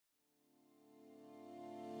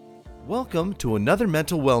Welcome to another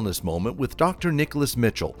mental wellness moment with Dr. Nicholas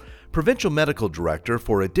Mitchell, Provincial Medical Director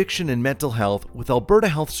for Addiction and Mental Health with Alberta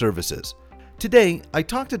Health Services. Today, I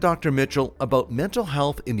talked to Dr. Mitchell about mental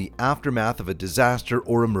health in the aftermath of a disaster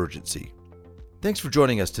or emergency. Thanks for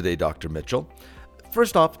joining us today, Dr. Mitchell.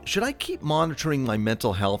 First off, should I keep monitoring my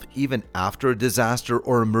mental health even after a disaster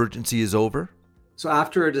or emergency is over? So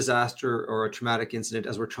after a disaster or a traumatic incident,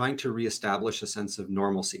 as we're trying to reestablish a sense of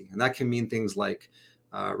normalcy, and that can mean things like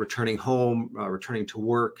returning home, returning to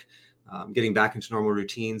work, getting back into normal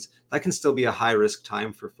routines, that can still be a high risk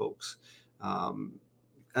time for folks.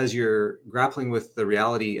 As you're grappling with the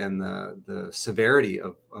reality and the severity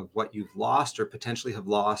of what you've lost or potentially have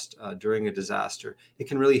lost during a disaster, it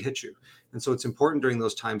can really hit you. And so it's important during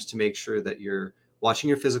those times to make sure that you're watching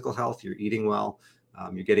your physical health, you're eating well,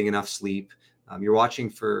 you're getting enough sleep, you're watching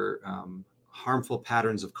for harmful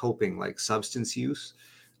patterns of coping like substance use,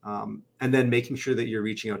 and then making sure that you're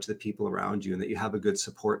reaching out to the people around you and that you have a good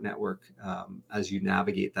support network as you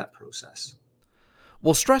navigate that process.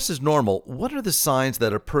 While stress is normal, what are the signs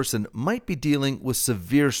that a person might be dealing with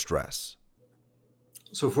severe stress?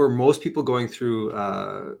 So for most people going through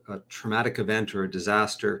a traumatic event or a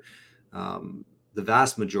disaster, the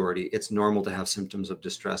vast majority, it's normal to have symptoms of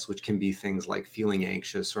distress, which can be things like feeling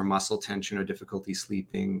anxious or muscle tension or difficulty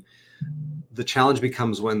sleeping. The challenge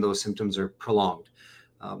becomes when those symptoms are prolonged.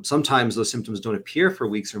 Sometimes those symptoms don't appear for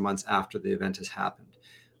weeks or months after the event has happened.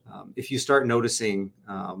 If you start noticing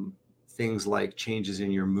things like changes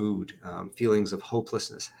in your mood, feelings of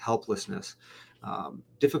hopelessness, helplessness,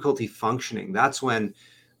 difficulty functioning, that's when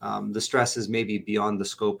the stress is maybe beyond the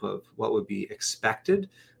scope of what would be expected,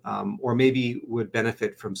 or maybe would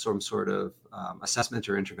benefit from some sort of assessment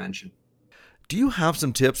or intervention. Do you have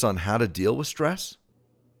some tips on how to deal with stress?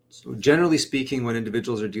 So generally speaking, when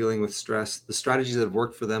individuals are dealing with stress, the strategies that have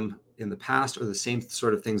worked for them in the past are the same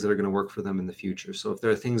sort of things that are going to work for them in the future. So if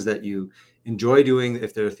there are things that you enjoy doing,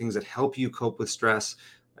 if there are things that help you cope with stress,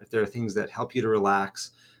 if there are things that help you to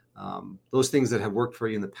relax, those things that have worked for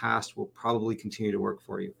you in the past will probably continue to work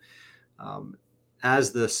for you.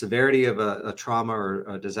 As the severity of a trauma or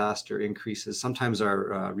a disaster increases, sometimes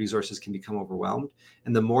our resources can become overwhelmed.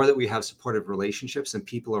 And the more that we have supportive relationships and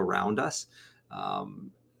people around us,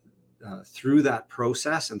 through that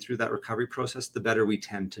process and through that recovery process, the better we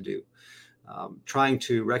tend to do. Trying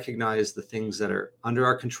to recognize the things that are under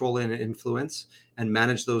our control and influence and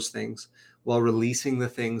manage those things while releasing the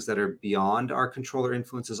things that are beyond our control or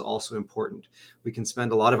influence is also important. We can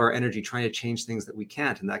spend a lot of our energy trying to change things that we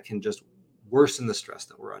can't, and that can just worsen the stress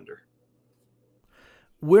that we're under.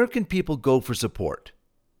 Where can people go for support?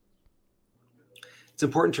 It's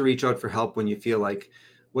important to reach out for help when you feel like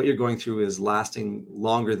what you're going through is lasting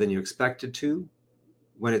longer than you expected to,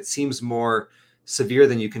 when it seems more severe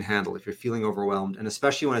than you can handle, if you're feeling overwhelmed, and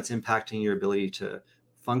especially when it's impacting your ability to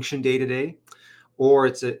function day to day, or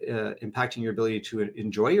it's impacting your ability to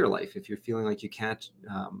enjoy your life. If you're feeling like you can't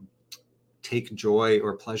take joy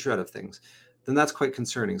or pleasure out of things, then that's quite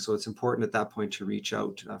concerning. So it's important at that point to reach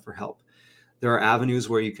out for help. There are avenues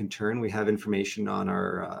where you can turn. We have information on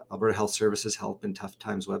our Alberta Health Services Help in Tough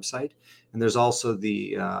Times website. And there's also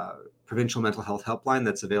the Provincial Mental Health Helpline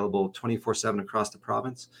that's available 24/7 across the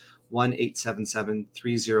province,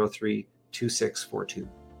 1-877-303-2642.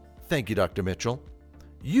 Thank you, Dr. Mitchell.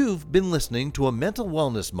 You've been listening to a mental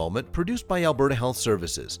wellness moment produced by Alberta Health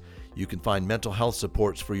Services. You can find mental health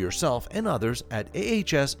supports for yourself and others at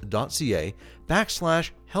ahs.ca/help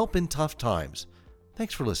in tough times.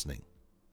 Thanks for listening.